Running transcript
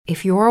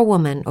If you're a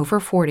woman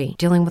over 40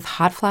 dealing with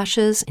hot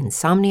flashes,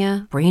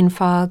 insomnia, brain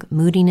fog,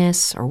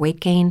 moodiness, or weight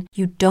gain,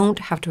 you don't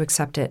have to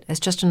accept it as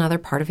just another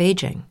part of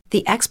aging.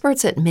 The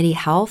experts at MIDI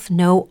Health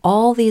know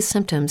all these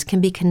symptoms can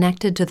be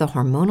connected to the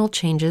hormonal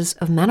changes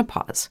of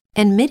menopause.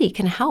 And MIDI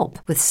can help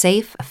with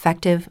safe,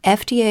 effective,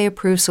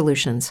 FDA-approved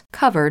solutions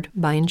covered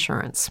by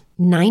insurance.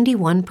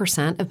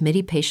 91% of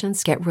MIDI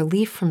patients get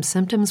relief from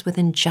symptoms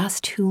within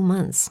just 2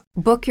 months.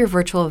 Book your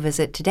virtual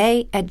visit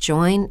today at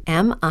joinmidi.com.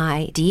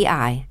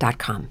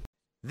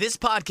 This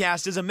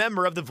podcast is a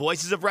member of the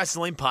Voices of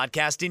Wrestling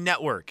Podcasting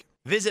Network.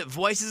 Visit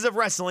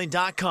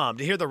voicesofwrestling.com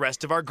to hear the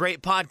rest of our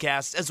great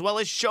podcasts, as well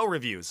as show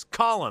reviews,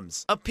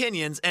 columns,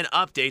 opinions, and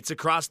updates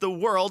across the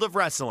world of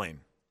wrestling.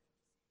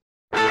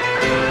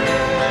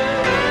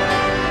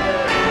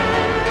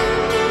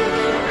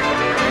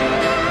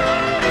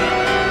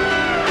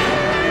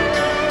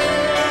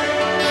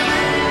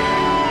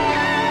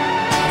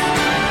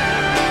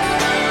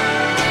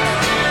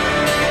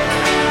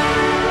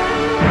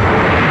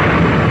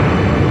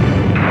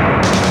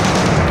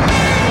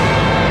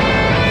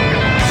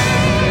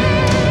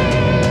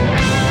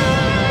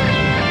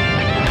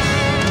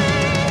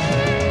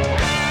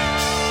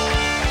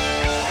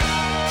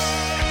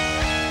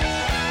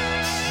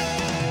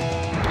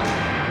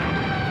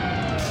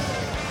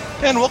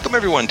 And welcome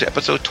everyone to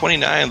episode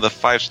 29 of the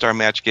 5-Star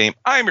Match Game.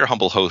 I'm your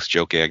humble host,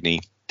 Joe Gagney.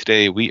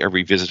 Today we are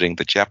revisiting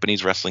the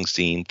Japanese wrestling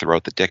scene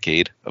throughout the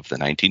decade of the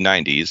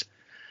 1990s.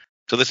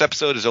 So this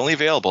episode is only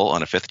available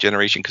on a 5th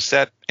generation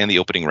cassette, and the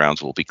opening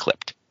rounds will be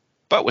clipped.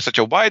 But with such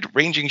a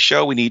wide-ranging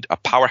show, we need a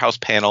powerhouse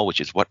panel, which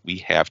is what we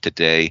have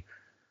today.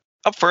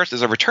 Up first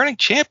is a returning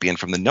champion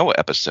from the Noah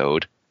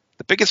episode,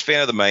 the biggest fan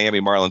of the Miami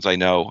Marlins I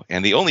know,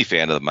 and the only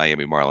fan of the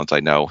Miami Marlins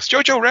I know. It's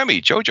Jojo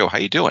Remy. Jojo, how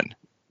you doing?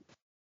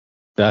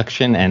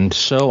 Production and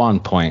so on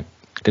point.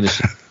 Good to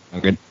see you.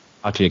 Good to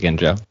talk to you again,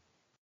 Joe.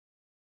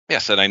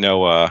 Yes, and I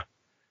know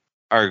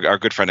our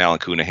good friend Alan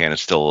Cunahan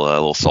is still a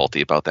little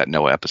salty about that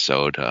Noah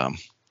episode.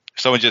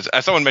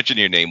 Someone mentioned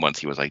your name once.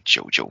 He was like,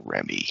 Jojo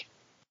Remy.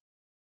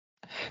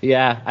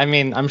 Yeah, I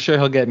mean, I'm sure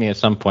he'll get me at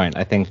some point.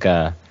 I think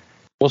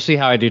we'll see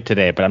how I do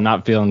today, but I'm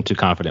not feeling too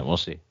confident. We'll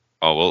see.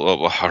 Oh,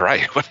 well all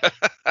right.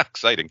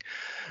 Exciting.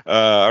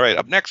 All right,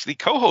 up next, the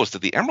co-host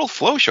of the Emerald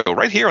Flow Show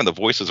right here on the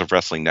Voices of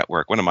Wrestling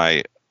Network, one of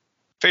my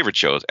favorite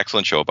shows,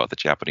 excellent show about the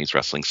Japanese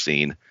wrestling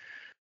scene.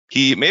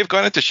 He may have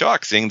gone into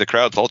shock seeing the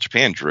crowds All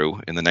Japan drew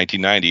in the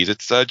 1990s.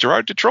 It's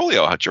Gerard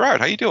DiTrolio.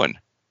 Gerard, how you doing?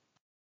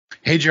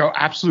 Hey, Joe.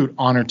 Absolute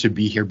honor to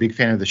be here. Big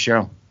fan of the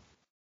show.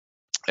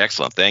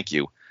 Excellent. Thank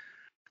you.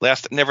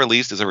 Last but never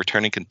least is a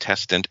returning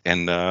contestant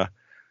and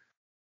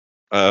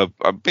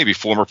maybe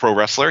former pro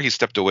wrestler. He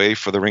stepped away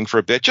for the ring for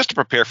a bit just to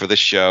prepare for this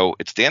show.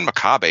 It's Dan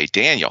Makabe.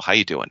 Daniel, how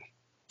you doing?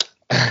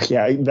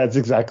 Yeah, that's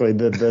exactly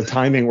the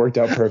timing worked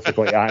out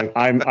perfectly.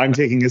 I'm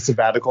taking a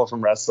sabbatical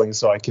from wrestling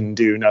so I can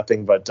do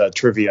nothing but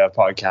trivia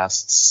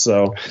podcasts.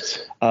 So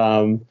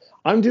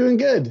I'm doing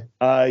good.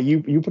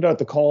 You put out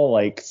the call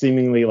like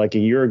seemingly like a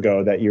year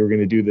ago that you were going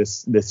to do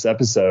this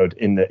episode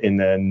in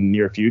the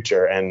near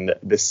future, and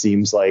this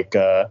seems like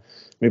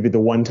maybe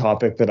the one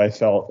topic that I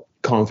felt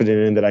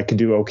confident in that I could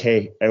do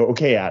okay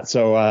at.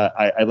 So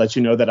I let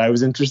you know that I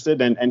was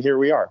interested, and here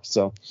we are.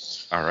 So,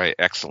 all right,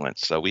 excellent.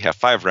 So we have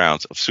 5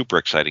 rounds of super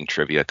exciting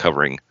trivia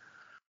covering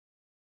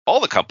all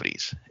the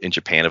companies in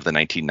Japan of the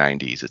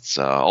 1990s. It's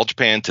All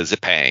Japan to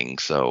Zippang.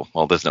 So,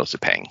 well, there's no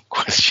Zippang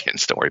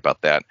questions. Don't worry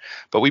about that.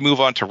 But we move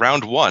on to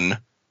round 1.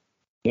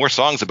 More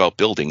songs about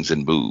buildings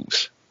and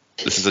moves.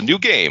 This is a new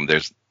game.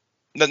 There's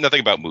nothing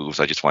about moves.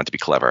 I just want to be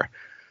clever.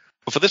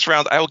 But for this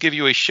round, I will give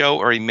you a show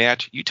or a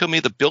match. You tell me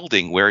the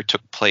building where it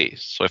took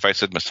place. So if I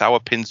said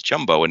Misawa Pins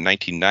Jumbo in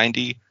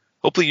 1990,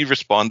 hopefully you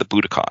respond the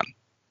Budokan.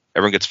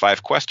 Everyone gets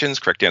 5 questions.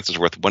 Correct answers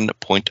worth 1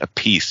 point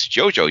apiece.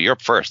 Jojo, you're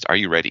up first. Are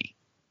you ready?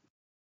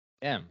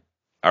 Yeah.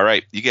 All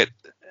right. You get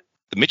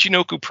the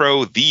Michinoku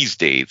Pro These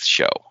Days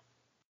show.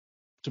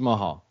 Sumo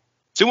Hall.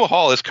 Sumo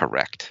Hall is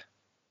correct.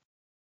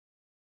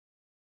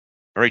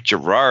 All right,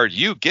 Gerard,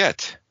 you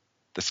get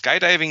the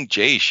Skydiving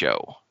J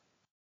show.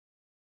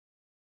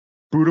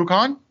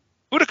 Budokan?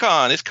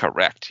 Budokan is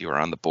correct. You are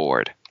on the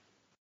board.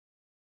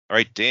 All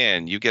right,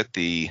 Dan, you get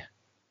the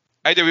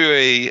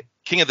IWA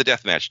King of the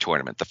Deathmatch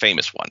tournament, the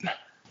famous one.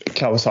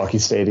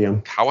 Kawasaki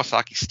Stadium.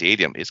 Kawasaki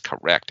Stadium is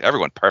correct.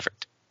 Everyone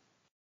perfect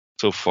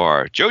so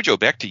far. Jojo,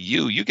 back to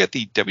you. You get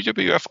the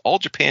WWF All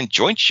Japan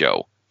Joint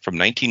Show from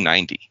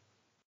 1990.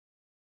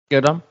 Tokyo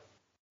Dome.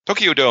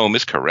 Tokyo Dome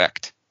is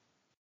correct.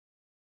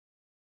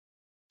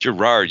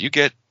 Gerard, you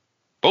get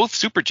both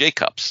Super J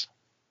Cups.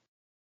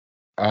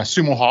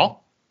 Sumo Hall.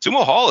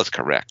 Sumo Hall is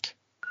correct.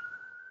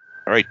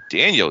 All right,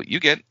 Daniel, you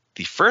get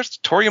the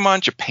first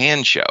Toryumon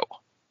Japan show.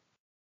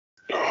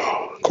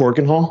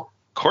 Corkin Hall.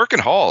 Corkin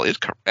Hall is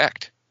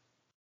correct.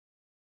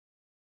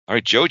 All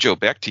right, Jojo,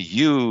 back to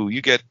you.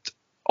 You get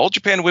All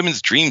Japan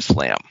Women's Dream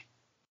Slam.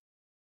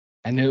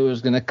 I knew it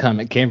was going to come.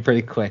 It came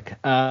pretty quick.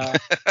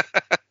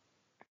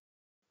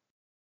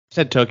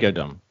 Said Tokyo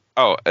Dome.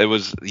 Oh, it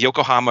was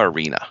Yokohama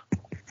Arena.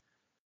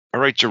 All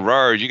right,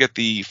 Gerard, you get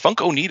the Funk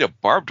Onita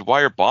barbed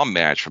wire bomb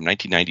match from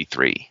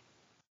 1993.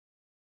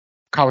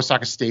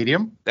 Kawasaki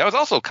Stadium. That was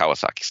also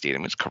Kawasaki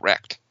Stadium. It's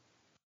correct.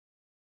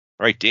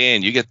 All right,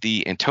 Dan, you get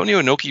the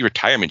Antonio Inoki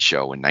Retirement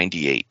Show in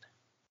 98.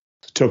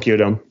 Tokyo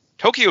Dome.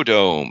 Tokyo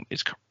Dome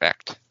is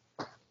correct.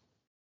 All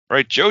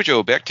right,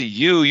 JoJo, back to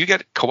you. You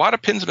get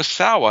Kawada pins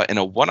Misawa in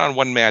a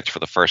one-on-one match for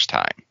the first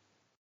time.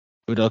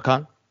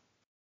 Budokan.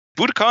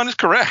 Budokan is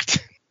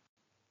correct.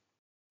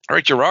 All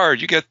right,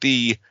 Gerard, you get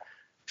the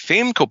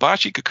famed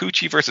Kobashi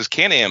Kikuchi versus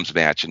Can-Am's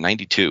match in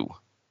 92.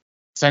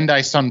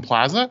 Sendai Sun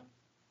Plaza.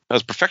 That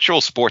was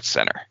Prefectural Sports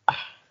Center. All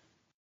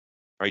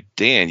right,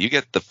 Dan, you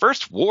get the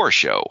first War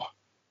Show.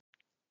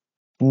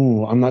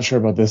 Ooh, I'm not sure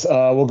about this.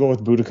 We'll go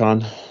with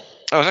Budokan.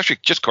 Oh, it was actually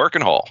just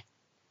Korakuen Hall.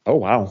 Oh,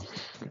 wow.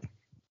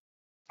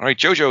 All right,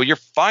 JoJo, your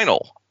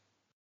final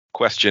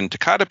question.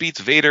 Takada beats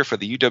Vader for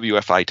the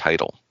UWFI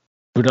title.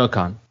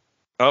 Budokan.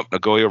 Oh,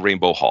 Nagoya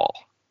Rainbow Hall.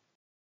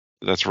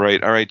 That's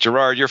right. All right,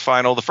 Gerard, your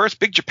final. The first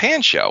Big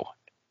Japan show.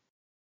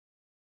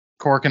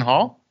 Korakuen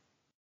Hall.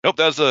 Nope,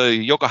 that was the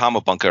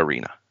Yokohama Bunka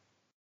Arena.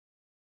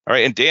 All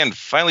right, and Dan,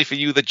 finally for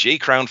you, the J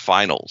Crown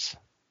Finals.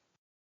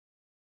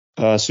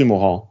 Sumo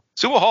Hall.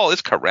 Sumo Hall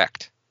is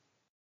correct.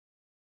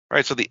 All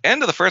right, so the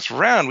end of the first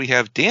round, we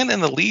have Dan in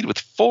the lead with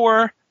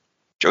 4,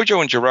 JoJo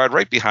and Gerard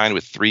right behind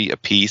with 3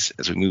 apiece.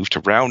 As we move to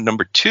round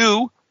number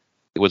 2,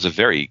 it was a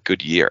very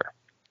good year.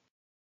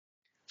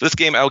 For this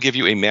game, I'll give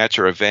you a match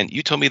or event.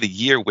 You tell me the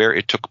year where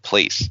it took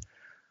place.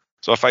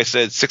 So if I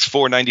said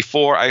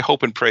 6/4/94, I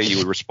hope and pray you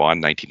would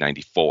respond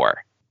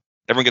 1994.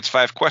 Everyone gets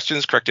 5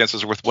 questions. Correct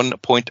answers are worth 1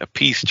 point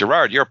apiece.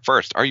 Gerard, you're up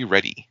first. Are you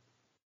ready?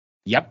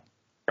 Yep.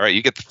 All right,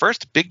 you get the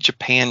first Big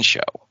Japan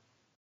show.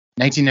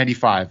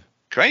 1995.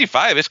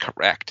 95 is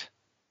correct.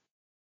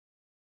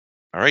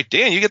 All right,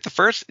 Dan, you get the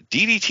first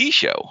DDT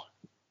show.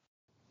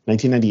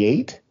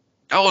 1998?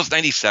 Oh, it was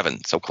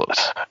 97. So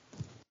close.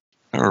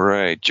 All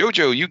right,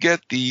 JoJo, you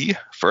get the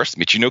first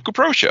Michinoku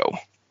Pro show.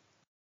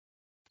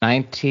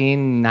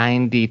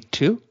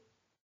 1992.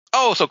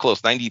 Oh, so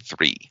close.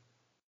 93.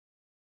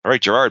 All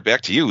right, Gerard,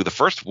 back to you. The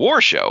first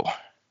War show.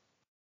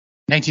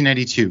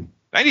 1992.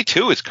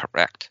 92 is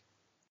correct.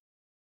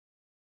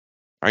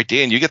 All right,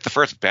 Dan, you get the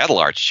first Battle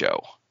Arts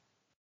show.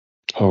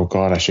 Oh,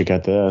 God, I should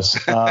get this.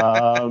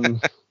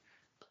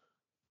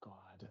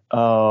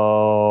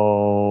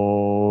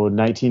 Oh,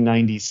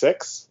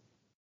 1996?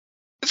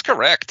 It's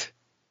correct.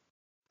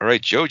 All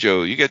right,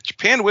 JoJo, you get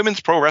Japan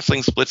Women's Pro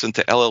Wrestling splits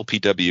into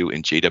LLPW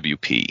and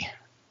JWP.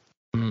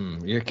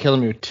 You're killing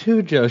me with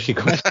 2 Joshi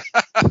questions.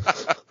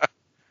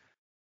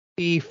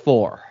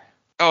 E4.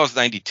 Oh, it's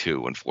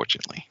 92,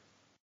 unfortunately.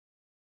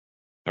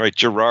 All right,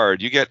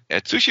 Gerard, you get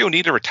Atsushi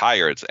Onita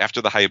retires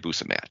after the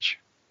Hayabusa match.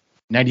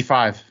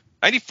 95.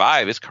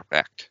 95 is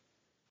correct.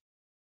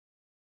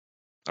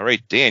 All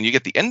right, Dan, you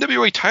get the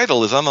NWA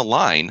title is on the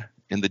line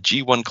in the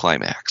G1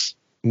 Climax.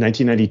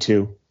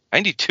 1992.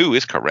 92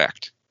 is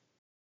correct.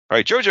 All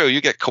right, JoJo,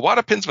 you get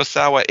Kawada pins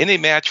Misawa in a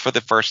match for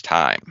the first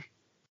time.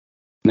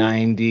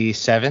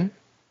 97.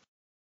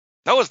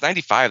 That was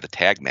 95, the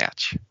tag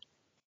match.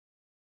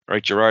 All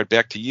right, Gerard,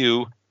 back to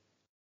you.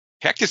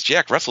 Cactus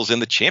Jack wrestles in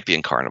the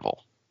Champion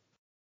Carnival.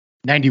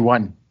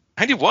 91.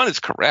 91 is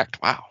correct.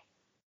 Wow.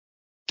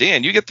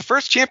 Dan, you get the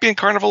first Champion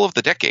Carnival of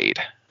the decade.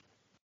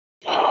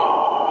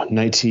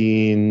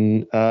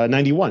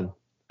 1991.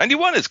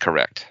 91 is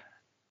correct.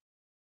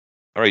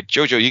 All right,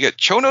 JoJo, you get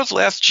Chono's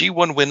last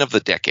G1 win of the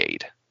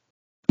decade.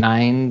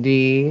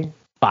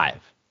 95.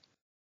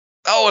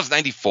 Oh, it's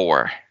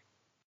 94.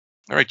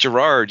 All right,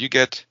 Gerard, you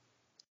get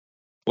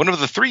one of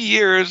the 3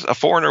 years a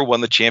foreigner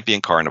won the Champion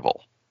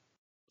Carnival.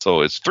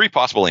 So it's 3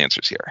 possible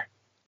answers here.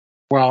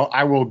 Well,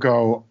 I will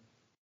go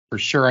for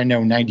sure. I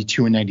know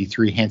 92 and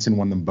 93. Hansen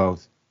won them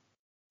both.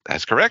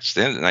 That's correct.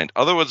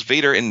 Other was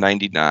Vader in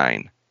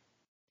 99.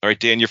 All right,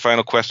 Dan, your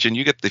final question.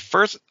 You get the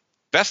first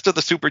Best of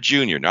the Super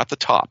Junior, not the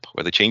top,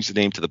 where they changed the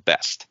name to the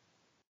Best.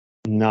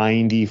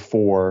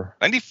 94.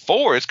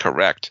 94 is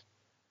correct.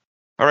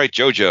 All right,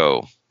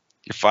 JoJo,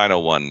 your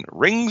final one.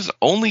 Ring's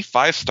only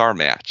 5-star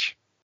match.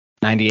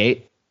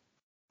 98.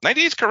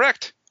 98 is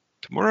correct.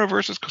 Tamura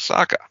versus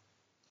Kosaka.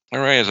 All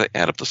right, as I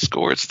add up the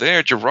scores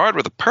there, Gerard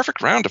with a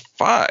perfect round of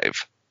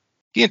 5.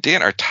 He and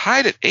Dan are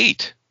tied at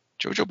 8.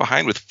 JoJo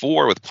behind with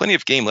 4, with plenty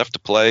of game left to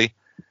play.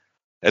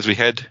 As we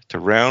head to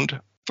round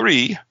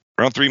 3.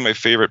 Round 3, my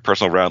favorite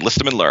personal round, list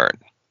them and learn.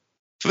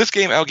 For this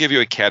game, I'll give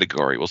you a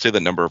category. We'll say the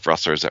number of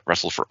wrestlers that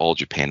wrestled for All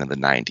Japan in the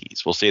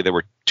 90s. We'll say there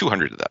were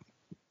 200 of them.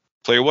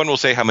 Player 1 will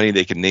say how many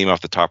they can name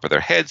off the top of their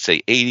head,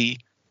 say 80.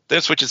 Then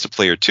it switches to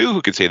player 2,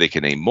 who can say they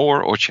can name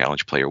more or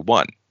challenge player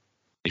 1.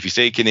 If you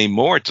say you can name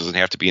more, it doesn't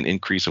have to be an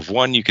increase of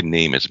 1. You can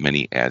name as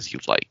many as you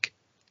like.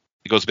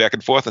 It goes back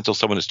and forth until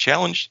someone is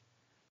challenged,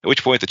 at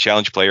which point the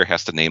challenge player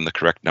has to name the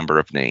correct number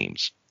of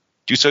names.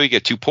 Do so, you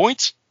get 2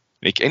 points.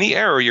 Make any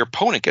error, your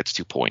opponent gets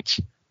 2 points.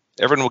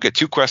 Everyone will get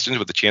 2 questions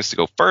with a chance to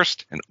go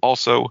first and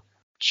also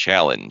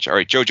challenge. All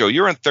right, JoJo,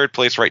 you're in 3rd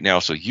place right now,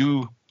 so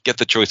you get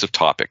the choice of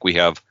topic. We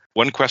have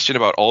 1 question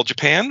about All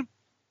Japan,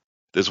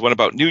 there's 1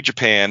 about New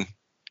Japan,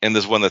 and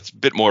there's 1 that's a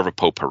bit more of a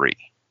potpourri.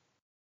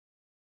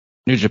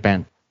 New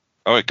Japan.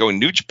 All right, going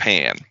New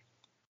Japan.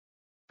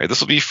 right, this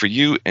will be for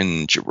you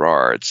and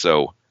Gerard.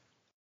 So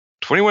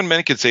 21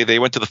 men can say they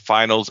went to the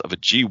finals of a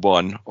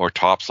G1 or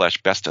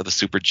top/best of the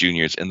Super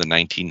Juniors in the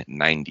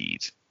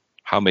 1990s.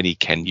 How many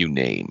can you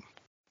name?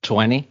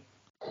 20.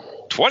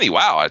 20.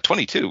 Wow,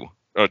 22.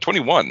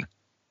 21.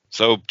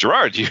 So,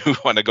 Gerard, do you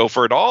want to go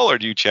for it all, or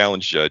do you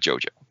challenge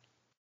JoJo?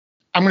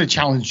 I'm going to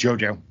challenge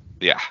JoJo.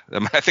 Yeah,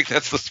 I think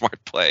that's the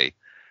smart play.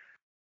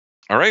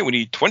 All right, we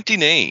need 20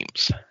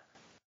 names.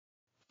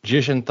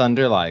 Jushin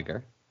Thunder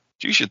Liger.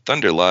 Jushin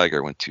Thunder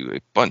Liger went to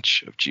a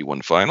bunch of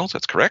G1 finals.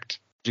 That's correct.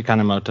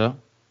 Kanemoto.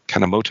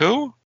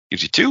 Kanemoto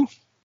gives you 2.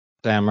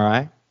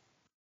 Samurai.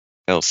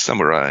 El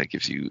Samurai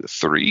gives you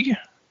 3.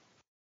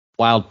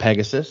 Wild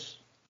Pegasus.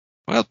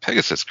 Wild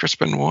Pegasus, Chris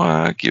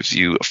Benoit gives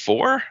you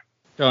 4.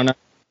 Jonah.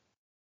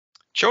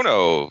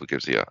 Chono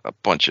gives you a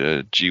bunch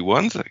of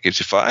G1s. That gives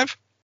you 5.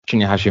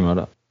 Shinya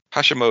Hashimoto.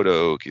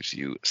 Hashimoto gives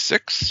you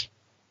 6.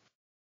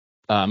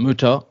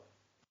 Muto.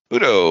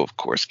 Muto, of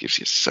course, gives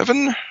you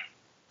 7.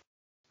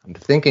 I'm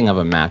thinking of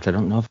a match. I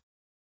don't know if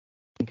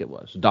I think it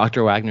was.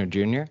 Dr. Wagner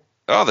Jr.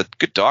 Oh, the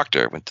good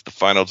doctor went to the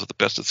finals of the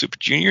Best of Super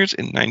Juniors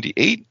in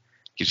 98.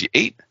 Gives you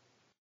 8.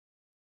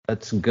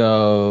 Let's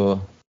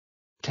go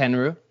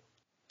Tenru.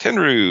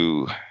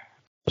 Tenru.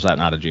 Was that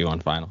not a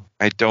G1 final?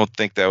 I don't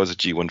think that was a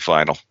G1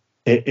 final.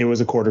 It was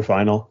a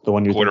quarterfinal, the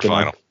one you're thinking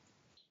Quarterfinal. of.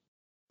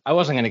 I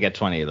wasn't going to get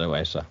 20 either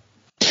way, so.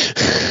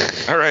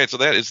 All right, so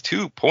that is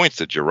 2 points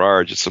to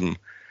Gerard. Just some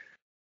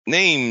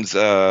names.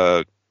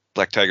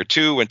 Black Tiger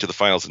 2 went to the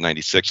finals in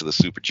 96 of the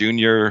Super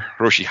Junior.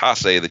 Hiroshi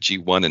Hase, the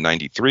G1 in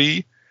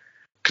 93.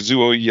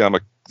 Kazuo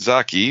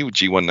Yamazaki,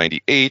 G1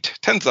 98.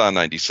 Tenzan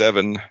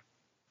 97.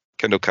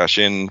 Kendo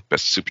Kashin,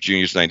 Best of Super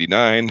Juniors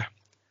 99.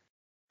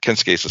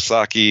 Kensuke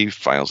Sasaki,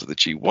 finals of the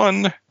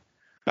G1.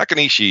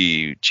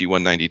 Nakanishi,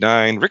 G1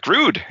 99. Rick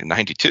Rude in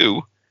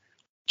 92.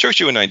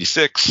 Choshu in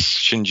 96.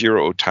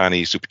 Shinjiro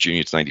Otani, Super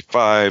Juniors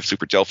 95.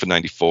 Super Delphin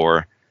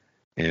 94.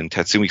 And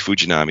Tatsumi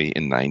Fujinami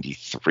in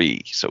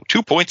 93. So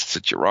 2 points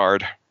to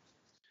Gerard.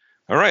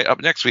 All right,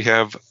 up next we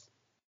have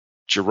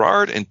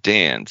Gerard and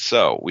Dan.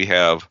 So we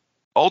have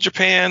All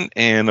Japan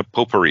and a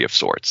potpourri of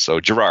sorts. So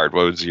Gerard,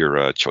 what was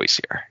your choice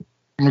here? I'm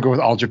going to go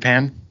with All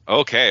Japan.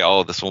 Okay,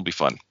 this will be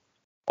fun.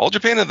 All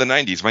Japan in the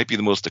 90s might be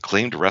the most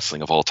acclaimed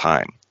wrestling of all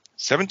time.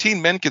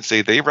 17 men can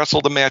say they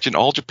wrestled a match in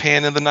All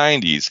Japan in the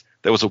 90s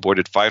that was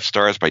awarded 5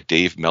 stars by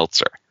Dave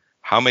Meltzer.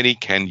 How many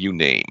can you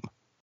name? I'm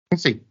going to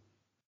say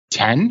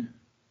 10.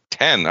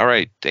 10. All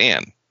right,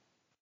 Dan.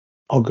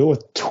 I'll go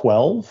with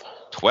 12.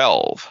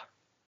 12.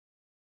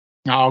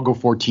 I'll go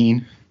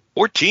 14.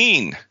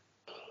 14.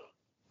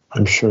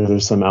 I'm sure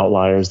there's some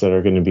outliers that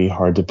are going to be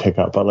hard to pick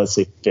up, but let's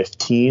say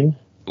 15.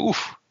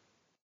 Oof.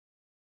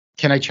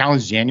 Can I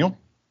challenge Daniel?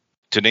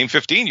 To name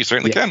 15, you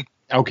certainly can.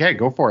 Okay,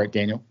 go for it,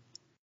 Daniel.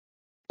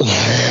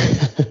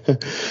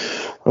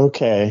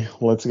 Okay,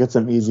 let's get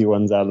some easy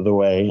ones out of the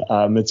way.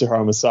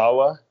 Mitsuharu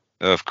Misawa.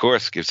 Of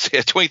course, gives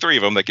 23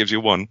 of them. That gives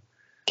you 1.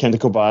 Kenta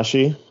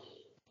Kobashi.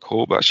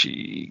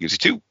 Kobashi gives you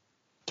 2.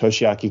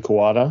 Toshiaki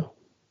Kawada.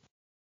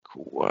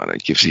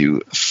 Kawada gives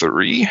you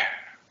 3.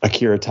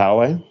 Akira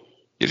Taue.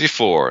 Gives you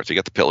 4. So you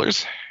got the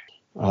pillars.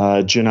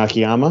 Jun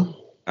Akiyama.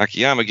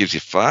 Akiyama gives you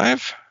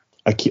 5.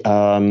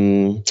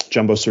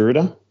 Jumbo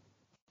Tsuruta.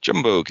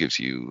 Jumbo gives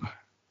you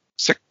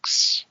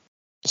 6.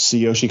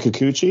 Tsuyoshi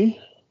Kikuchi.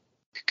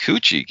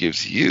 Kikuchi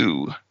gives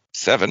you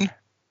 7.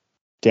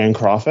 Dan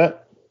Crawford.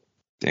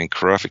 Dan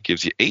Crawford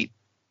gives you 8.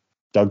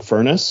 Doug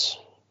Furness.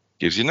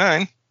 Gives you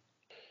 9.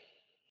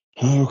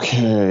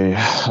 Okay.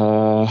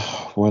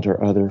 What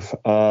are other?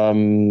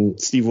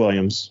 Steve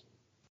Williams.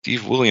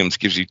 Steve Williams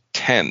gives you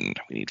 10.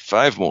 We need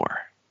 5 more.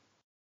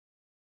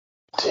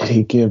 Did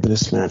he give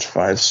this match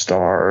 5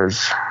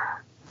 stars?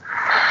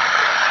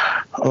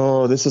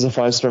 Oh, this is a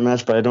 5-star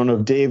match, but I don't know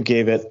if Dave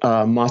gave it.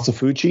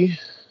 Masafuchi.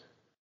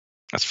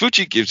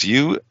 Masafuchi gives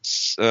you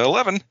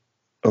 11.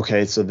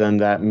 Okay, so then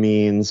that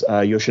means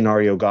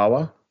Yoshinari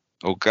Ogawa.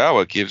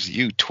 Ogawa gives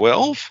you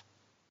 12.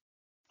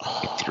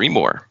 3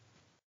 more.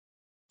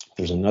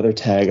 There's another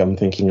tag I'm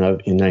thinking of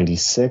in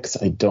 96.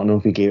 I don't know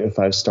if he gave it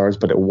 5 stars,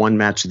 but it won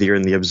match of the year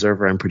in the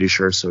Observer, I'm pretty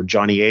sure. So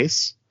Johnny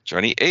Ace.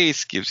 Johnny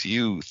Ace gives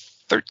you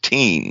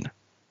 13.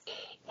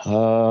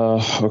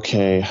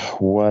 Okay,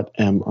 what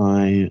am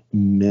I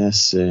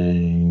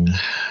missing?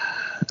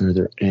 Are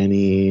there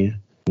any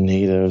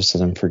natives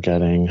that I'm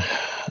forgetting?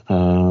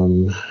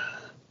 I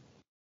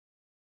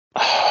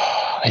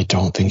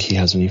don't think he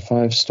has any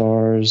 5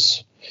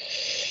 stars.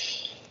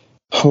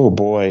 Oh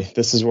boy,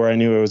 this is where I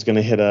knew I was going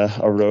to hit a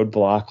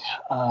roadblock.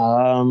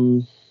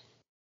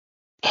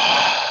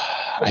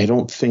 I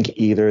don't think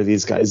either of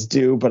these guys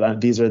do, but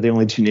these are the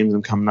only 2 names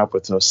I'm coming up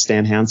with. So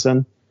Stan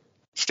Hansen.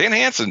 Stan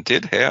Hansen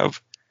did have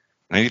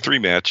 93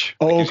 match.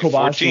 Oh, Kobashi.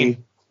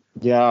 14.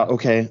 Yeah,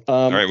 okay.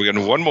 All right, we got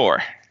 1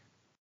 more.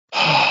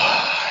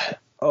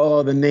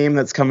 Oh, the name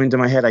that's coming to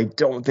my head, I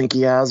don't think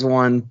he has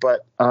one,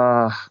 but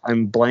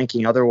I'm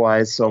blanking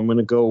otherwise, so I'm going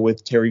to go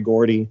with Terry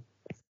Gordy.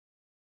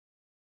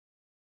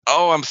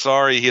 Oh, I'm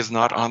sorry. He is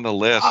not on the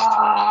list.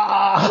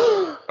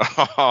 Oh,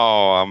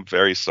 I'm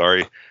very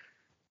sorry.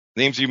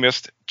 Names you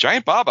missed.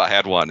 Giant Baba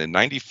had one in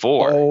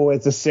 94. Oh,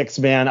 it's a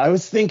 6-man. I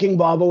was thinking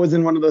Baba was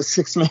in one of those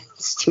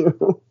 6-mans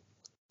too.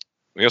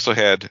 We also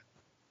had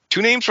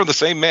 2 names from the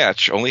same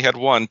match. Only had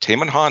one.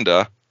 Taman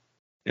Honda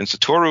and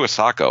Satoru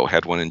Asako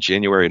had one in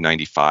January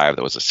 95.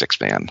 That was a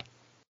 6-man.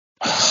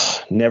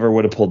 Never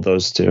would have pulled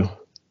those 2.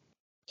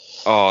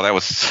 Oh, that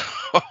was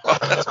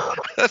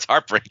that's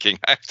heartbreaking,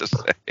 I have to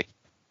say.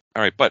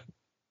 All right, but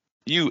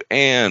you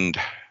and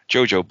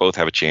JoJo both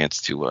have a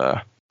chance to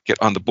get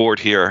on the board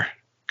here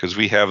because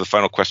we have the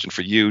final question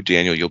for you.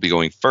 Daniel, you'll be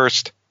going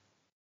first.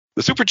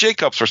 The Super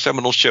J-Cups were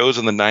seminal shows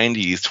in the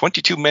 90s.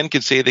 22 men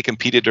can say they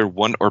competed or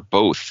won or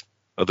both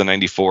of the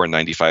 94 and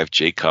 95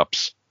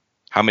 J-Cups.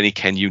 How many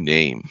can you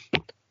name?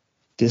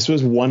 This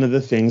was one of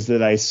the things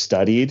that I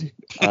studied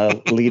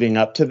leading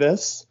up to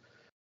this.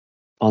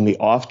 On the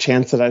off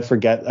chance that I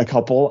forget a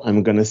couple,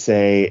 I'm going to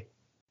say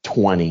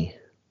 20.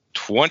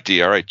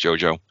 20. All right,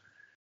 JoJo.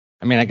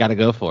 I mean, I got to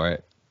go for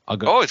it. I'll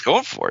go. Oh, it's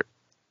going for it.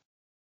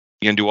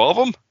 You going to do all of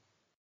them?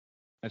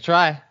 I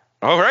try.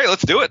 All right,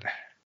 let's do it.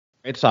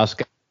 Great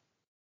Sasuke.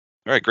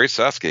 All right, Great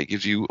Sasuke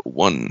gives you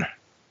 1.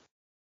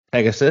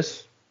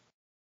 Pegasus.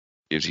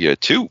 Gives you a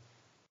 2.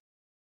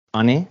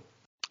 Ani.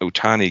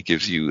 Otani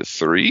gives you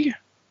 3.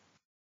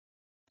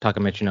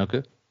 Taka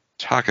Michinoku.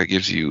 Taka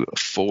gives you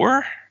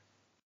 4.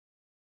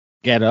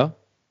 Geto.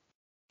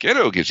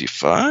 Geto gives you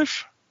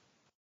 5.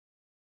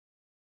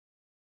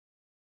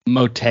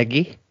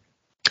 Motegi.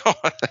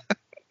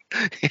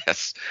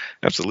 Yes,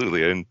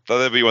 absolutely. I thought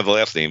that'd be one of the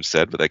last names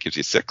said, but that gives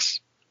you 6.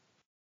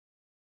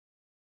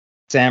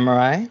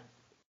 Samurai.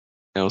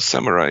 Now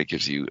Samurai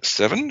gives you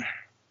 7.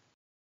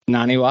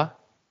 Naniwa.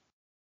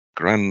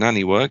 Gran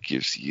Naniwa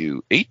gives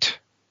you 8.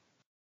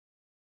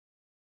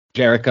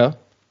 Jericho.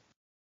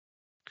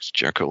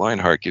 Jericho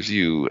Lionheart gives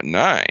you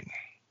 9.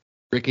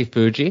 Ricky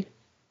Fuji.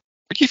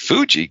 Ricky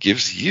Fuji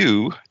gives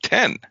you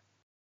 10.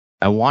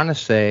 I want to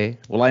say,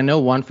 well, I know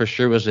one for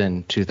sure was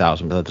in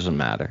 2000, but that doesn't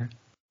matter.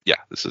 Yeah,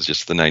 this is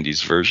just the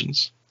 90s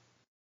versions.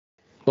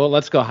 Well,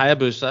 let's go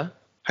Hayabusa.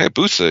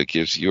 Hayabusa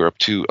gives you up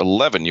to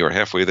 11. You're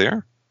halfway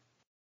there.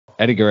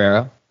 Eddie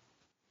Guerrero.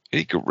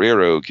 Eddie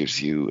Guerrero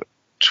gives you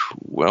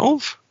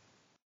 12.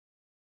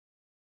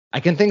 I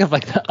can think of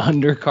like the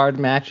undercard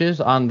matches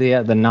on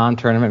the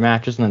non-tournament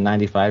matches in the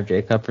 95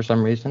 J-Cup for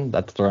some reason.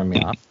 That's throwing me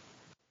off.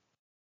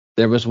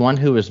 There was one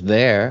who was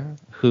there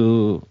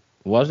who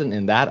wasn't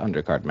in that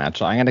undercard match,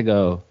 so I'm going to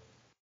go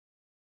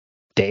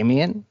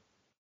Damien.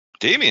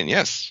 Damien,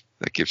 yes.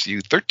 That gives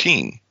you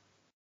 13.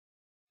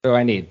 What do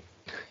I need?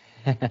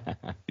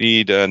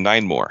 Need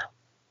 9 more.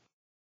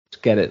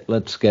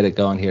 Let's get it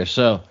going here.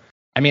 So,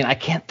 I mean, I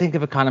can't think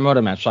of a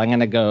Kanemoto match, so I'm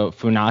going to go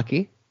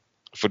Funaki.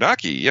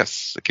 Funaki,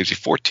 yes. That gives you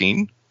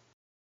 14.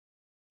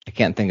 I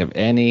can't think of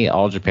any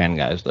All Japan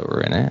guys that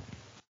were in it.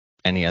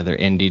 Any other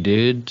indie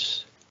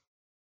dudes?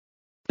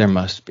 There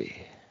must be.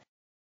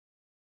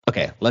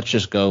 Okay, let's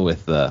just go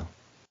with the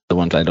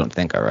ones I don't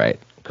think are right.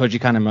 Koji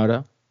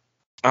Kanemoto.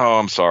 Oh,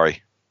 I'm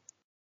sorry.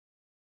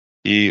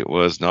 He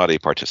was not a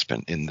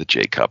participant in the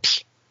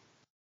J-Cups.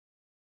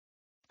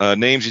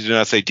 Names you do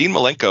not say. Dean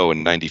Malenko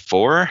in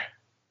 94.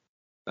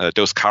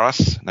 Dos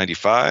Caras,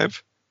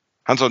 95.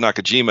 Hanzo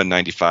Nakajima in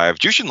 95.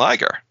 Jushin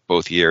Liger,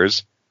 both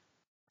years.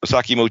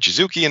 Osaki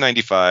Mochizuki in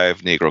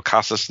 95. Negro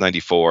Casas,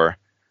 94.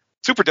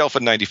 Super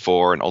Delphin,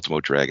 94. And Ultimo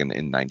Dragon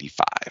in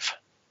 95.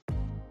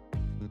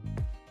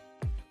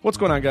 What's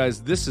going on,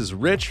 guys? This is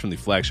Rich from the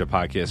flagship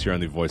podcast here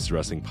on the Voices of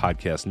Wrestling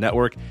Podcast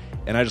Network,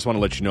 and I just want to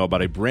let you know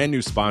about a brand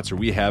new sponsor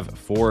we have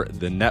for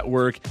the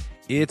network.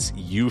 It's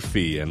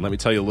Eufy, and let me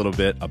tell you a little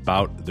bit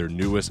about their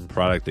newest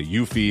product, the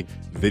Eufy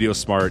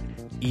VideoSmart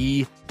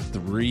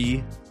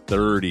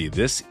E330.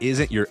 This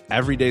isn't your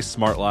everyday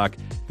smart lock.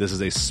 This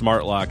is a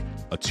smart lock,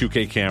 a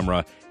 2K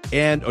camera,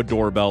 and a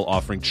doorbell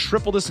offering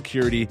triple the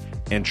security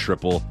and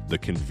triple the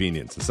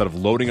convenience. Instead of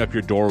loading up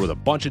your door with a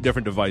bunch of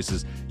different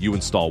devices, you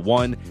install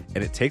one,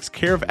 and it takes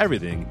care of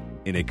everything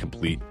in a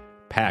complete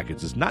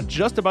package. It's not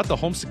just about the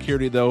home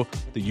security, though.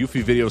 The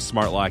Eufy Video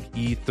Smart Lock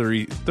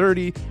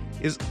E330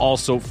 is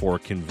also for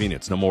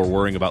convenience. No more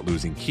worrying about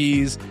losing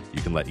keys.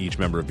 You can let each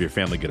member of your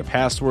family get a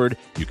password.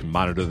 You can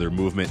monitor their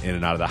movement in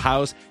and out of the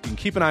house. You can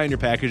keep an eye on your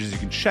packages. You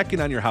can check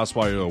in on your house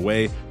while you're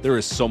away. There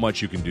is so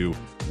much you can do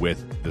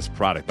with this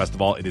product. Best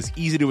of all, it is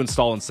easy to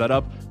install and set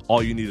up.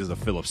 All you need is a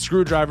Phillips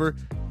screwdriver.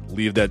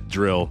 Leave that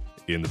drill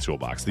in the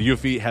toolbox. The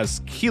Eufy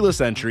has keyless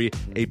entry,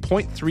 a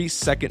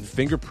 0.3-second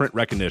fingerprint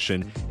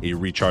recognition, a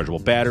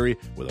rechargeable battery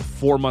with a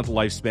 4-month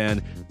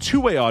lifespan,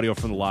 two-way audio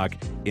from the lock,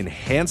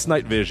 enhanced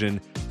night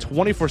vision,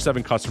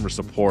 24/7 customer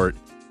support,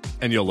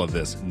 and you'll love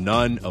this,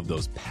 none of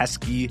those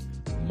pesky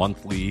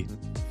monthly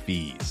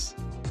fees.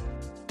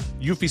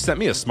 Eufy sent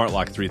me a Smart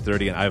Lock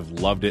 330, and I've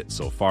loved it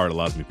so far. It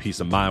allows me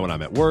peace of mind when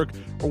I'm at work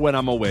or when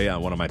I'm away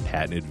on one of my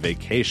patented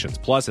vacations.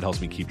 Plus, it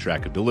helps me keep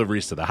track of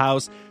deliveries to the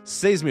house,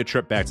 saves me a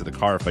trip back to the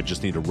car if I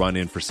just need to run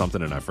in for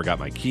something and I forgot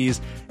my keys,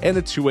 and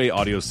the two-way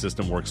audio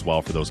system works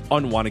well for those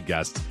unwanted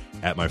guests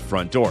at my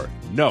front door.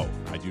 No,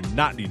 I do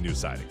not need new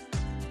siding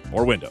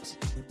or windows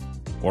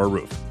or a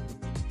roof.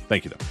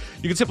 Thank you, though.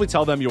 You can simply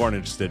tell them you aren't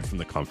interested from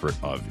the comfort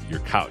of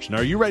your couch. Now,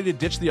 are you ready to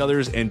ditch the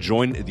others and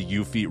join the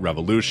Eufy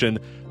revolution?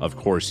 Of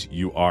course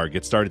you are.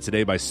 Get started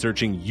today by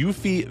searching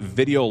Eufy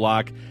Video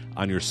Lock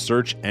on your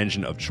search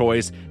engine of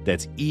choice.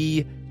 That's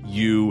EUFY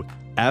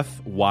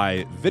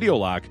Video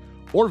Lock,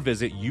 or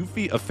visit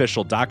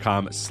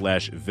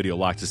eufyofficial.com/video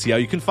lock to see how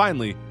you can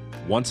finally,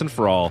 once and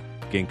for all,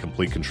 gain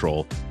complete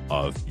control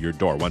of your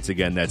door. Once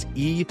again, that's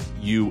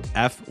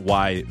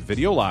EUFY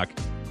Video Lock,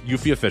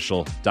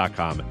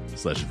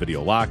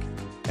 eufyofficial.com/video lock.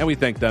 And we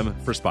thank them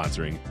for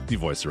sponsoring the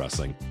Voice of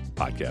Wrestling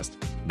Podcast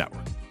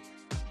Network.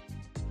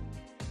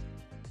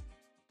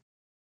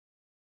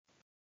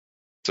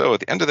 So at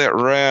the end of that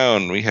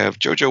round, we have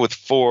JoJo with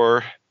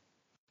 4,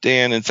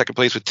 Dan in second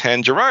place with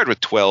 10, Gerard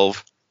with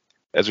 12.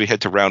 As we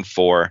head to round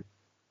 4,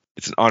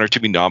 it's an honor to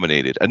be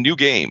nominated. A new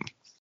game.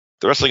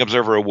 The Wrestling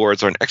Observer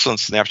Awards are an excellent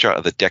snapshot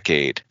of the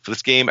decade. For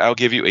this game, I'll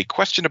give you a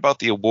question about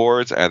the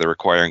awards, either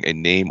requiring a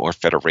name or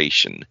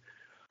federation.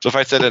 So if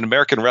I said an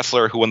American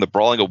wrestler who won the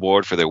Brawling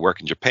Award for their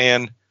work in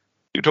Japan,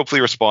 you'd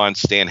hopefully respond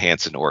Stan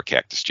Hansen or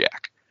Cactus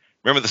Jack.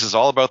 Remember, this is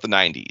all about the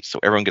 90s, so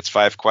everyone gets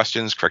 5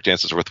 questions. Correct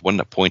answers are worth 1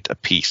 point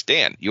apiece.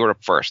 Dan, you're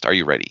up first. Are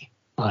you ready?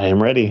 I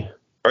am ready.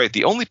 All right,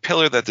 the only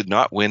pillar that did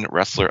not win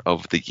Wrestler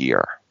of the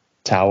Year.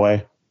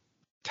 Taue.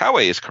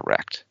 Taue is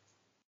correct.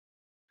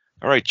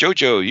 All right,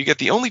 JoJo, you get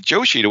the only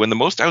Joshi to win the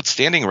most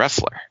outstanding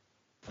wrestler.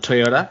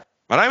 Toyota.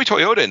 Manami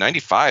Toyota in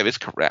 95 is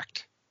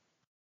correct.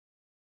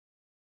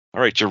 All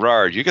right,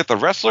 Gerard, you get the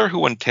wrestler who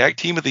won Tag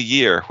Team of the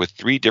Year with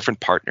 3 different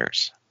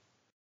partners.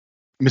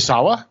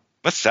 Misawa?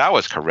 Misawa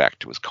is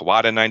correct. It was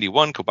Kawada in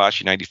 91,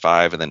 Kobashi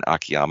 95, and then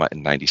Akiyama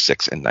in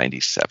 96 and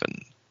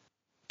 97.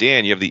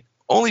 Dan, you have the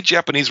only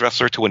Japanese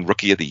wrestler to win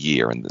Rookie of the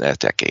Year in that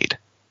decade.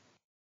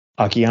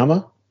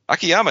 Akiyama?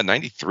 Akiyama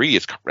 93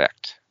 is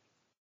correct.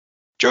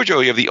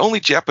 JoJo, you have the only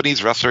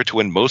Japanese wrestler to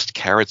win Most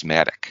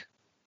Charismatic.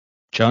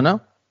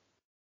 Chono?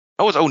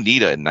 That was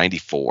Onita in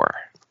 94.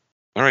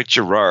 All right,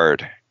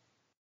 Gerard.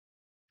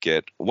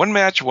 Get one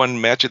match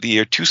of the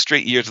year, 2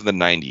 straight years in the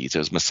 90s. It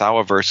was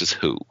Misawa versus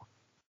who?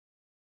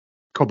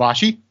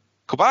 Kobashi?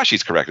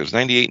 Kobashi's correct. It was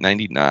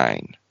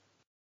 98-99.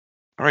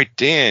 All right,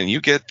 Dan,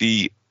 you get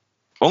the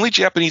only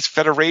Japanese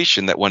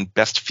federation that won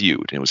Best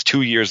Feud. And it was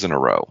 2 years in a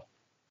row.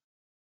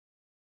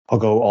 I'll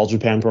go All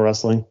Japan Pro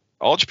Wrestling.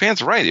 All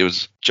Japan's right. It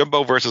was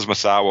Jumbo versus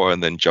Misawa,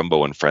 and then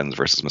Jumbo and Friends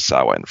versus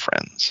Misawa and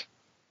Friends.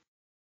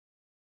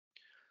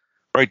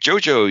 All right,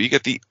 JoJo, you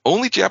get the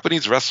only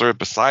Japanese wrestler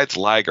besides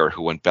Liger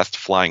who won Best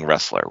Flying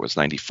Wrestler. Was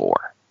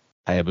 94.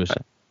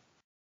 Hayabusa.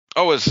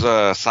 Oh, it was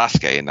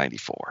Sasuke in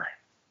 94.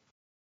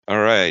 All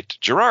right,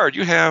 Gerard,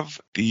 you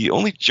have the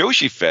only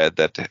Joshi Fed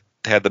that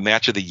had the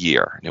match of the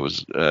year. And it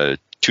was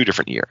 2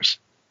 different years.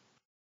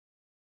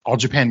 All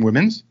Japan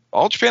Women's?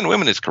 All Japan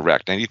Women is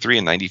correct, 93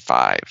 and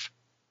 95.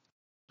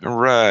 All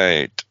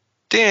right.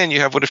 Dan, you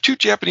have one of 2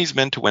 Japanese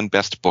men to win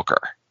Best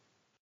Booker.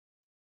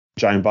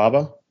 Giant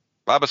Baba?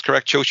 Baba's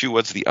correct. Choshu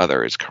was the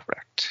other is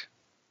correct.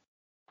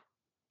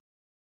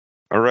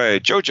 All right.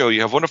 JoJo,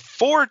 you have one of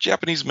 4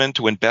 Japanese men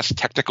to win Best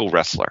Technical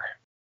Wrestler.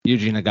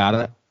 Yuji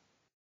Nagata.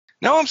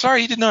 No, I'm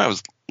sorry. He did not. It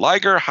was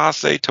Liger,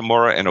 Hase,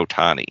 Tamura, and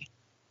Otani.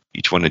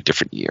 Each one in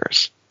different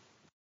years.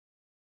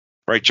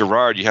 All right,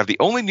 Gerard, you have the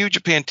only New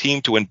Japan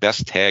team to win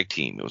Best Tag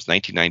Team. It was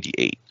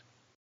 1998.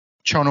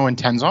 Chono and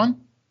Tenzon?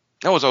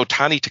 That was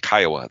Otani to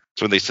Kiowa.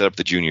 That's when they set up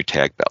the junior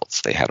tag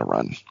belts. They had a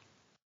run.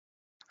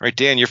 All right,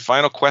 Dan, your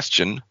final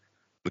question.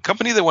 The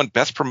company that won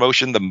Best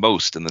Promotion the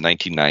most in the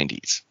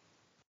 1990s.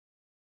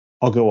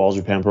 I'll go All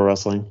Japan Pro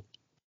Wrestling.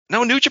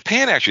 No, New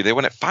Japan, actually. They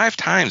won it 5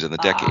 times in the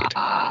decade.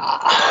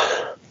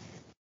 All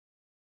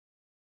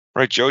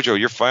right, JoJo,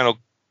 your final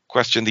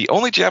question. The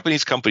only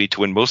Japanese company to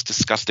win Most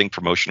Disgusting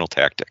Promotional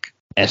Tactic.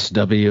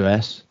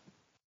 SWS.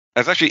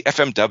 That's actually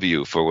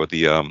FMW for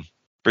the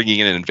bringing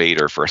in an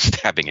invader for a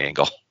stabbing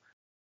angle.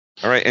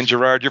 All right, and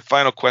Gerard, your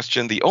final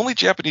question. The only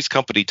Japanese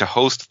company to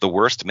host the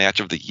worst match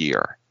of the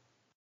year.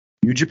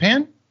 New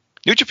Japan?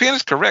 New Japan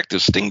is correct. It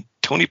was Sting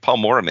Tony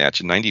Palmora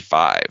match in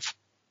 95.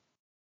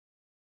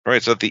 All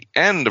right, so at the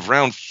end of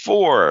round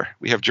 4,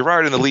 we have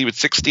Gerard in the lead with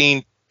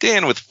 16,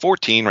 Dan with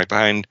 14, right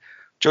behind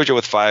JoJo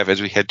with 5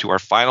 as we head to our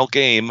final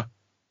game,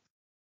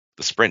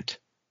 the sprint.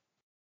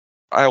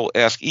 I will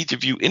ask each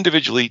of you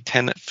individually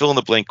 10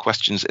 fill-in-the-blank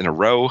questions in a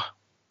row.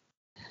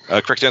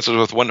 Correct answers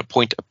with 1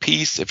 point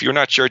apiece. If you're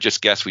not sure,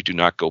 just guess. We do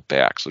not go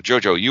back. So,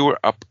 JoJo, you are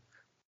up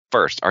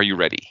first. Are you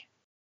ready?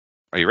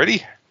 Are you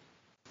ready?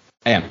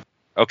 I am.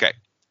 Okay.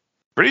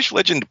 British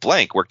legend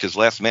blank worked his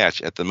last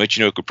match at the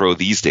Michinoku Pro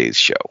These Days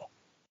show.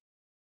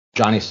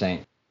 Johnny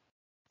Saint.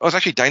 Oh, it's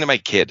actually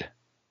Dynamite Kid.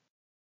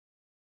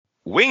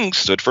 Wing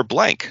stood for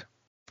blank.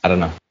 I don't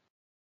know.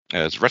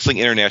 It's Wrestling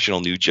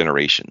International New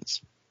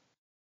Generations.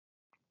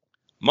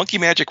 Monkey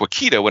Magic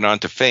Wakita went on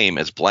to fame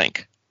as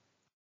blank.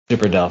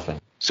 Super Delphin.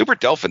 Super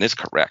Delphin is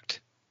correct.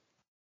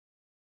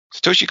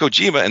 Satoshi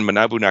Kojima and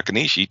Manabu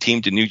Nakanishi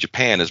teamed in New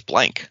Japan as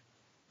blank.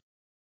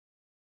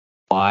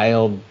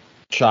 Wild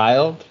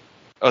Child.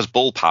 That was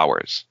Bull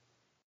Powers.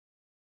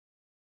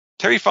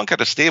 Terry Funk had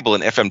a stable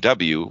in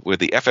FMW where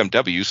the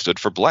FMW stood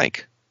for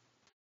blank.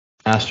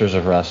 Masters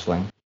of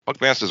Wrestling.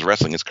 Punk Masters of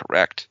Wrestling is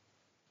correct.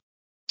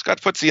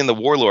 Scott Footsie and the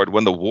Warlord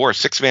won the War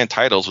 6-man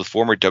titles with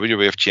former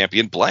WWF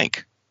champion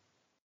blank.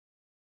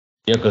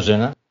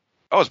 Yokozuna.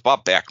 Oh, it's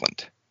Bob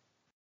Backlund.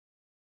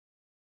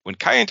 When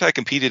Kai and Tai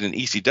competed in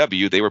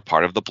ECW, they were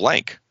part of the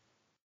blank.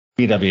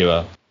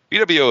 BWO.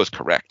 BWO is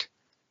correct.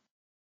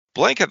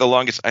 Blank had the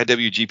longest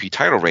IWGP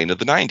title reign of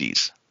the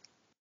 90s.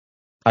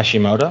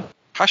 Hashimoto.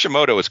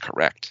 Hashimoto is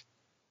correct.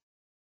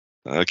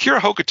 Kira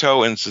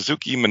Hokuto and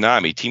Suzuki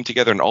Minami teamed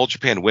together in All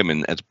Japan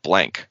Women as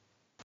blank.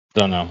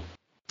 Don't know.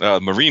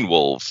 Marine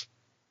Wolves.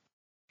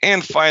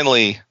 And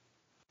finally,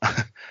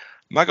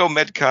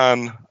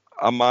 Magomedkan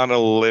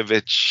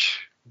Amanulevich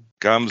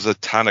Gamza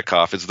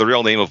Tanikov is the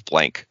real name of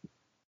blank.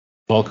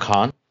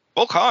 Volkan.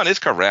 Volkan is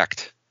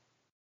correct.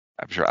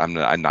 I'm sure I'm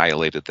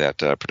annihilated that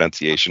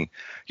pronunciation.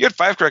 You had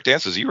 5 correct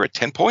answers. You are at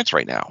 10 points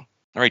right now.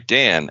 All right,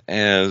 Dan,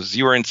 as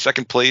you are in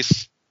second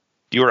place,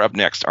 you are up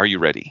next. Are you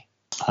ready?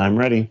 I'm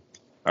ready.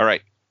 All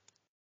right.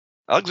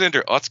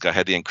 Alexander Otska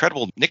had the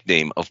incredible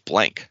nickname of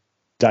blank.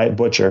 Diet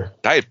Butcher.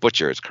 Diet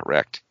Butcher is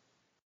correct.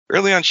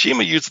 Early on,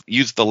 Shima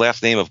used the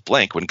last name of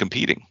blank when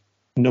competing.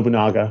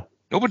 Nobunaga.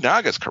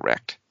 Nobunaga is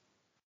correct.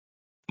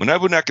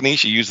 Manabu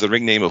Nakanishi used the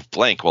ring name of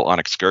blank while on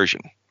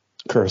excursion.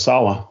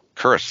 Kurosawa.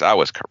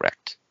 Kurosawa is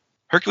correct.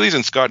 Hercules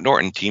and Scott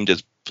Norton teamed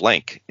as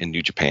blank in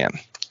New Japan.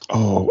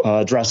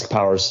 Jurassic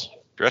Powers.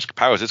 Jurassic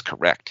Powers is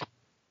correct.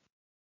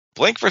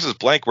 Blank versus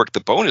blank worked the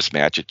bonus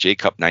match at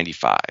J-Cup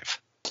 95.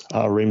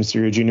 Rey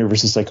Mysterio Jr.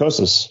 versus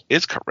Psychosis.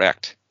 Is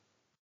correct.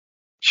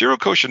 Shiro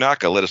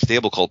Koshinaka led a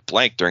stable called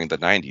Blank during the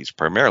 90s,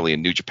 primarily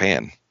in New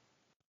Japan.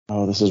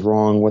 Oh, this is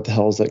wrong. What the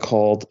hell is that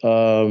called?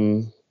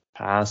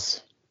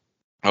 Pass.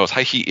 Oh, it's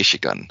Heihi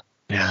Ishigun.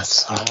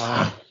 Yes.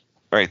 All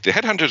right, the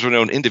Headhunters were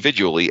known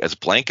individually as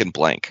Blank and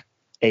Blank.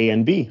 A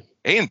and B.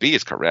 A and B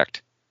is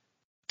correct.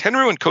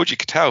 Tenryu and Koji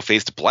Katao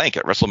faced Blank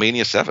at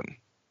WrestleMania 7.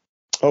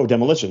 Oh,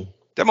 Demolition.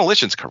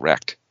 Demolition's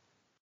correct.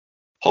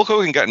 Hulk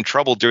Hogan got in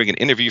trouble during an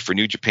interview for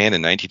New Japan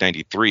in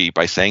 1993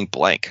 by saying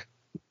blank.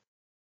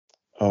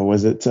 Oh,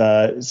 was it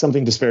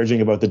something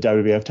disparaging about the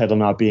WWF title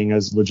not being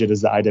as legit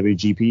as the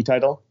IWGP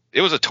title?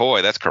 It was a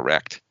toy, that's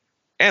correct.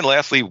 And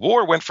lastly,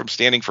 War went from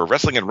standing for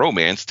Wrestling and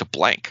Romance to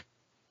blank.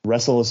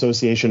 Wrestle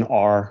Association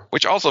R.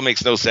 Which also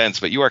makes no sense,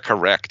 but you are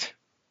correct.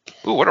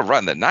 Ooh, what a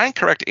run. The 9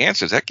 correct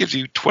answers, that gives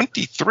you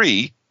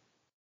 23.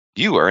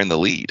 You are in the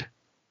lead.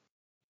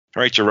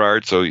 All right,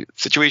 Gerard, so the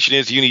situation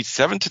is you need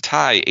 7 to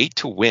tie, 8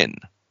 to win.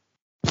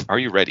 Are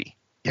you ready?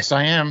 Yes,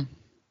 I am.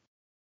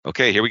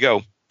 Okay, here we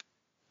go.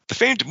 The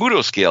famed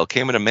Muto scale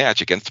came in a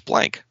match against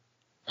blank.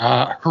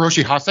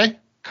 Hiroshi Hase?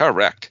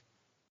 Correct.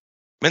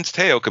 Men's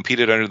Teo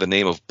competed under the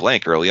name of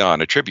blank early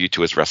on, a tribute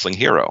to his wrestling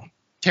hero.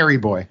 Terry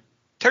Boy.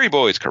 Terry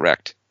Boy is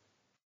correct.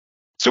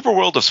 Super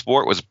World of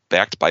Sport was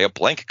backed by a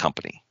blank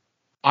company.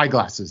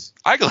 Eyeglasses.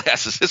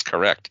 Eyeglasses is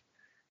correct.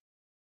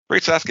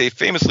 Great Sasuke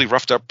famously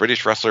roughed up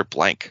British wrestler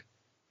blank.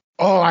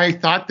 Oh, I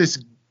thought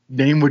this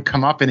name would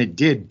come up, and it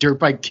did. Dirt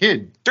Bike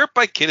Kid. Dirt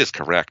Bike Kid is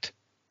correct.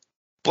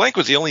 Blank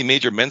was the only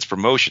major men's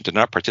promotion to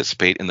not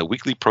participate in the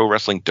Weekly Pro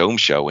Wrestling Dome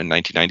Show in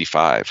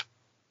 1995.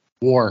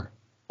 War.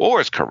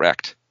 War is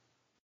correct.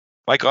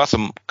 Mike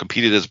Awesome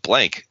competed as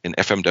blank in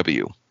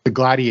FMW. The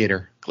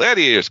Gladiator.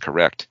 Gladiator is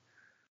correct.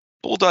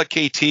 Bulldog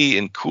KT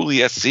and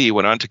Cooley SC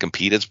went on to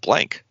compete as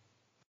blank.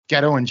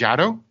 Ghetto and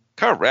Jado?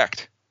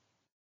 Correct.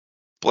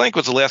 Blank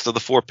was the last of the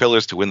 4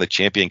 pillars to win the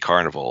Champion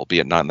Carnival,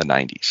 albeit not in the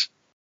 90s.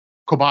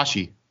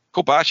 Kobashi.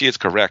 Kobashi is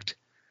correct.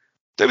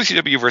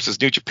 WCW versus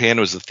New Japan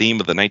was the theme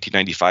of the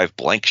 1995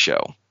 Blank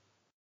show.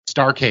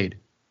 Starrcade.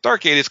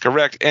 Starrcade is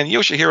correct, and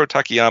Yoshihiro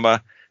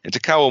Takayama and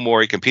Takao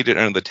Omori competed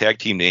under the tag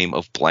team name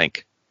of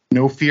Blank.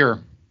 No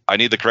Fear. I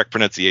need the correct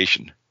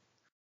pronunciation.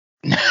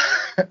 No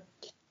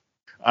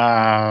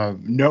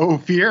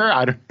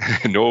Fear?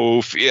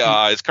 No Fear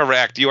is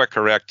correct. You are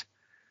correct.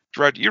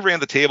 Gerard, you ran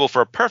the table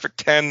for a perfect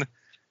 10.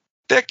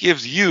 That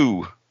gives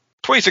you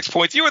 26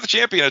 points. You are the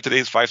champion of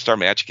today's 5-star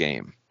match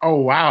game. Oh,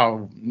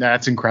 wow.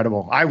 That's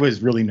incredible. I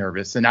was really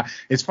nervous. And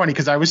it's funny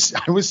because I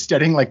was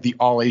studying like the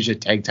All Asia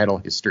tag title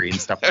history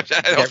and stuff. I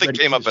don't think it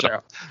came up at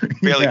all.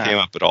 Barely came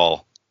up at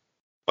all.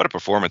 What a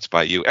performance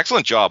by you.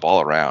 Excellent job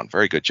all around.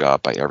 Very good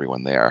job by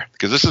everyone there.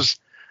 Because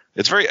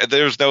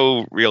there's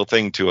no real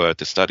thing to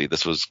study.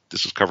 This was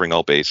covering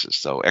all bases.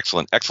 So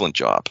excellent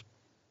job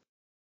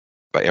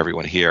by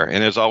everyone here.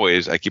 And as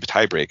always, I keep a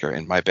tiebreaker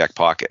in my back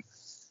pocket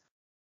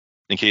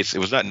in case it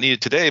was not needed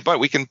today, but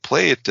we can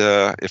play it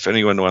if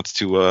anyone wants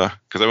to,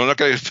 because I'm not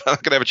going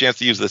to have a chance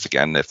to use this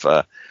again. If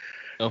Dan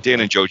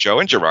and JoJo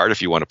and Gerard,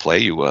 if you want to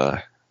play,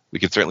 we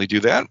can certainly do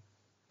that.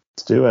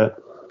 Let's do it.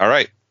 All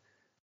right.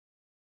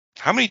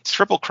 How many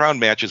Triple Crown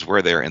matches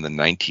were there in the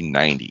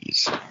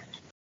 1990s?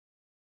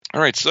 All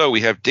right, so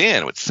we have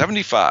Dan with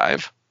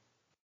 75.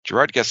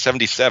 Gerard guessed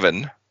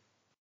 77.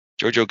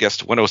 JoJo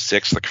guessed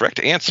 106. The correct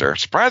answer,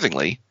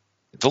 surprisingly,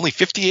 it's only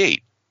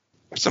 58.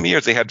 For some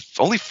years, they had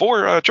only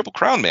 4 Triple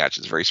Crown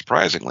matches, very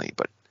surprisingly.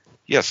 But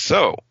yes,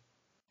 so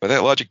by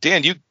that logic,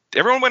 Dan,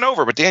 everyone went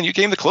over, but Dan, you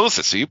came the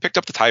closest, so you picked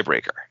up the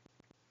tiebreaker.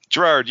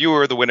 Gerard, you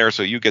are the winner,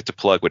 so you get to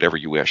plug whatever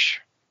you wish.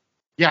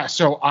 Yeah,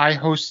 so I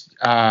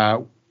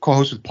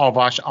co-host with Paul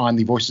Vosh on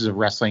the Voices of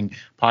Wrestling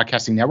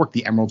podcasting network,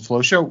 the Emerald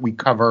Flow Show. We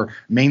cover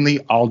mainly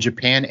All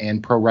Japan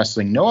and Pro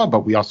Wrestling Noah, but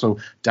we also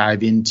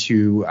dive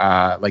into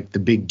like the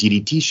big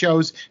DDT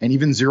shows and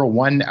even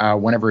 0-1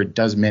 whenever it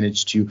does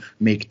manage to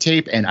make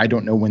tape. And I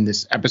don't know when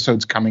this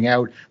episode's coming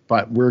out,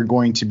 but we're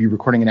going to be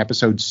recording an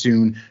episode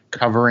soon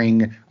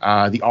covering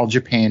the All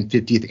Japan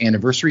 50th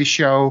anniversary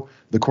show,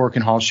 the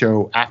Korakuen Hall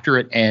show after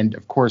it, and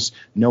of course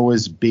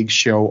Noah's big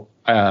show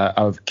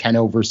of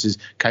Keno versus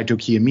Kaito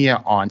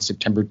Kiyomiya on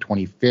September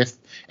 25th.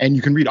 And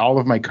you can read all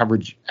of my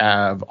coverage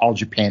of All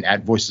Japan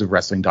at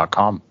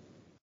voicesofwrestling.com.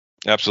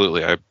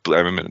 Absolutely.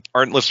 I'm an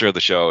ardent listener of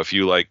the show. If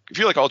you like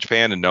All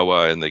Japan and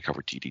Noah and they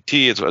cover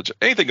DDT, it's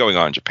anything going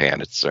on in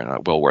Japan, it's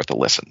well worth a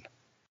listen.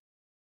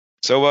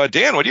 So,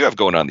 Dan, what do you have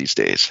going on these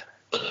days?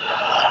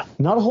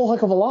 Not a whole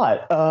heck of a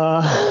lot.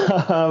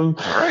 All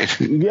right.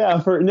 Yeah,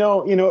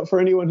 for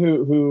anyone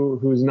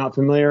who's not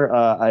familiar,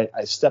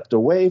 I stepped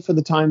away for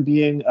the time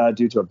being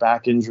due to a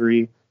back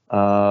injury.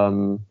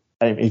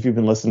 If you've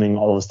been listening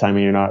all this time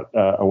and you're not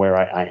aware,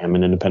 I am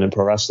an independent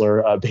pro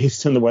wrestler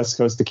based in the west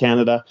coast of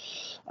Canada.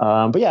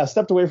 But yeah, I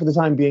stepped away for the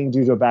time being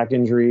due to a back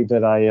injury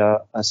that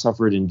I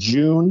suffered in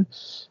June.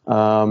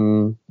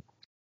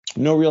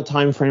 No real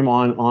time frame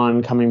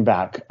on coming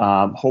back.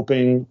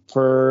 Hoping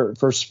for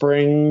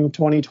spring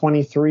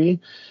 2023.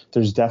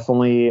 There's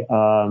definitely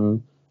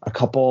a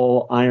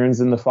couple irons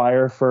in the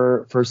fire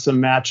for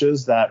some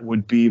matches that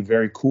would be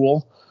very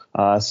cool.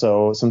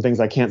 So some things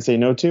I can't say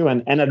no to,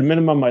 and at a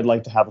minimum, I'd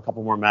like to have a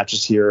couple more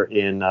matches here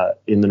in the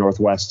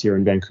Northwest, here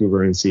in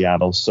Vancouver and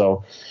Seattle.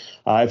 So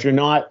if you're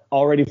not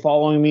already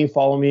following me,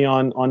 follow me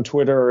on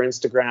Twitter or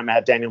Instagram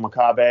at Daniel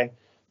Makabe.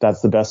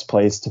 That's the best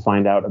place to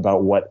find out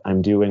about what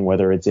I'm doing,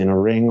 whether it's in a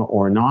ring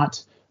or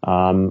not.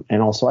 And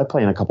also I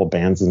play in a couple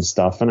bands and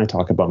stuff, and I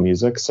talk about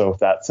music. So if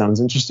that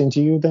sounds interesting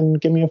to you, then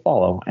give me a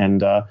follow.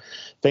 And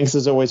thanks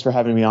as always for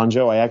having me on,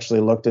 Joe. I actually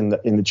looked in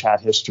the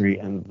chat history,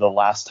 and the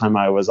last time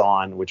I was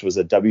on, which was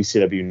a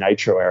WCW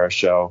Nitro era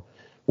show,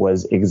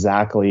 was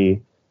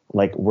exactly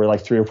we're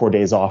 3 or 4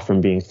 days off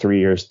from being 3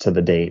 years to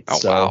the date. Oh,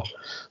 wow.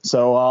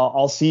 So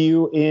I'll see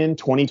you in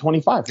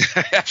 2025.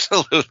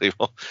 Absolutely.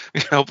 Well, we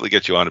can hopefully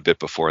get you on a bit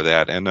before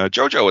that. And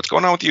JoJo, what's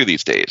going on with you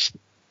these days?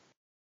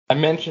 I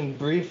mentioned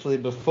briefly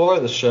before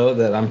the show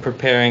that I'm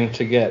preparing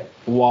to get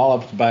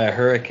walloped by a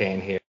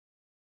hurricane here.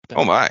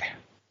 Oh, my.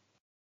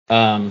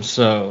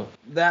 So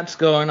that's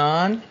going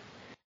on.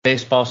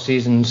 Baseball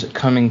season's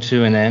coming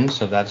to an end,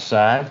 so that's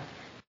sad.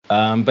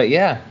 But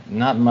yeah,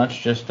 not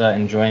much, just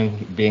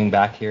enjoying being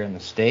back here in the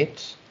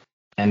States.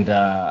 And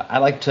I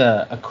like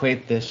to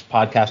equate this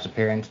podcast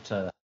appearance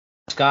to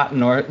Scott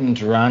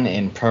Norton's run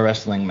in Pro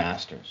Wrestling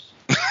Masters.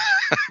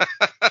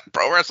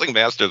 Pro Wrestling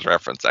Masters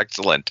reference.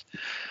 Excellent.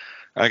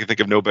 I can think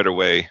of no better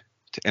way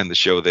to end the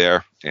show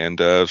there. And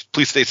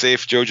please stay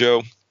safe,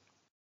 JoJo.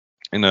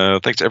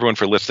 And thanks to everyone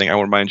for listening. I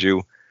will remind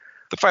you,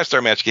 the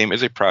 5-Star Match Game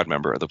is a proud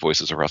member of the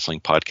Voices of Wrestling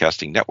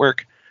podcasting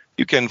network.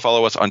 You can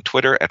follow us on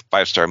Twitter at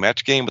 5-Star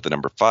Match Game with the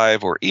number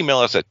 5, or email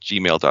us at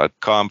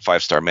gmail.com,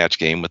 5-Star Match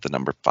Game with the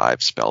number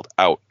 5 spelled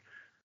out.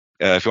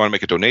 If you want to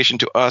make a donation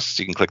to us,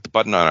 you can click the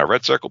button on our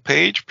Red Circle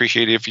page.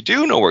 Appreciate it if you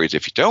do. No worries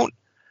if you don't.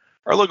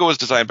 Our logo was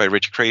designed by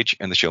Rich Craich,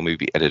 and the show may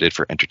be edited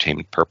for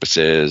entertainment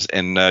purposes.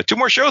 And 2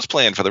 more shows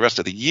planned for the rest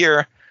of the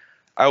year.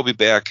 I will be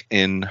back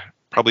in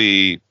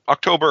probably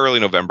October,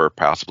 early November,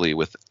 possibly,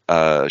 with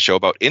a show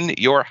about In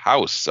Your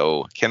House.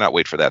 So cannot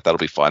wait for that. That'll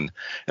be fun.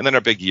 And then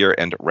our big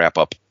year-end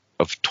wrap-up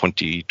of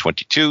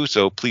 2022.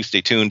 So please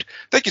stay tuned.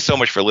 Thank you so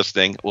much for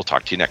listening. We'll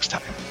talk to you next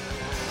time.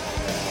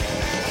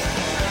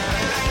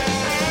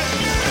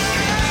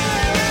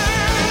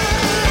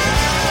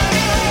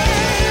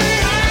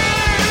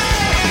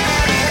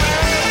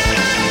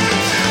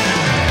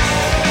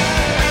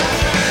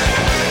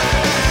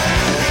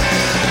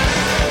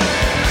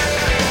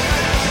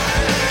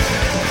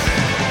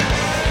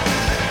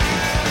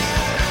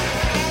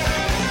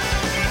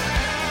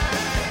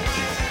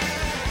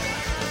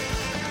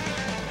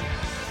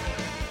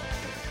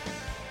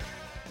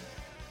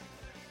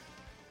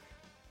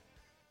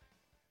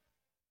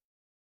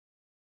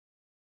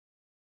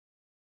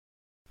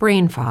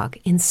 Brain fog,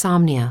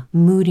 insomnia,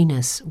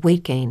 moodiness,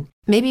 weight gain.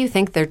 Maybe you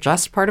think they're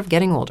just part of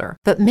getting older,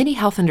 but MIDI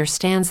Health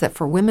understands that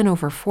for women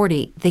over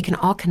 40, they can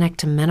all connect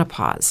to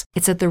menopause.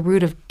 It's at the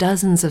root of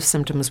dozens of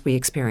symptoms we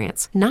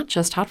experience, not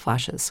just hot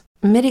flashes.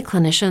 MIDI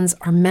clinicians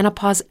are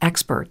menopause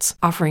experts,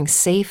 offering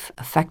safe,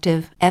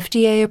 effective,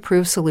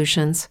 FDA-approved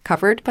solutions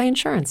covered by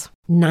insurance.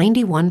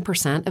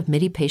 91% of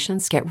MIDI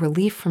patients get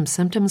relief from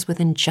symptoms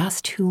within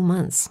just 2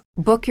 months.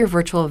 Book your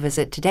virtual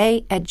visit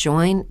today at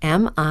joinmidi.com.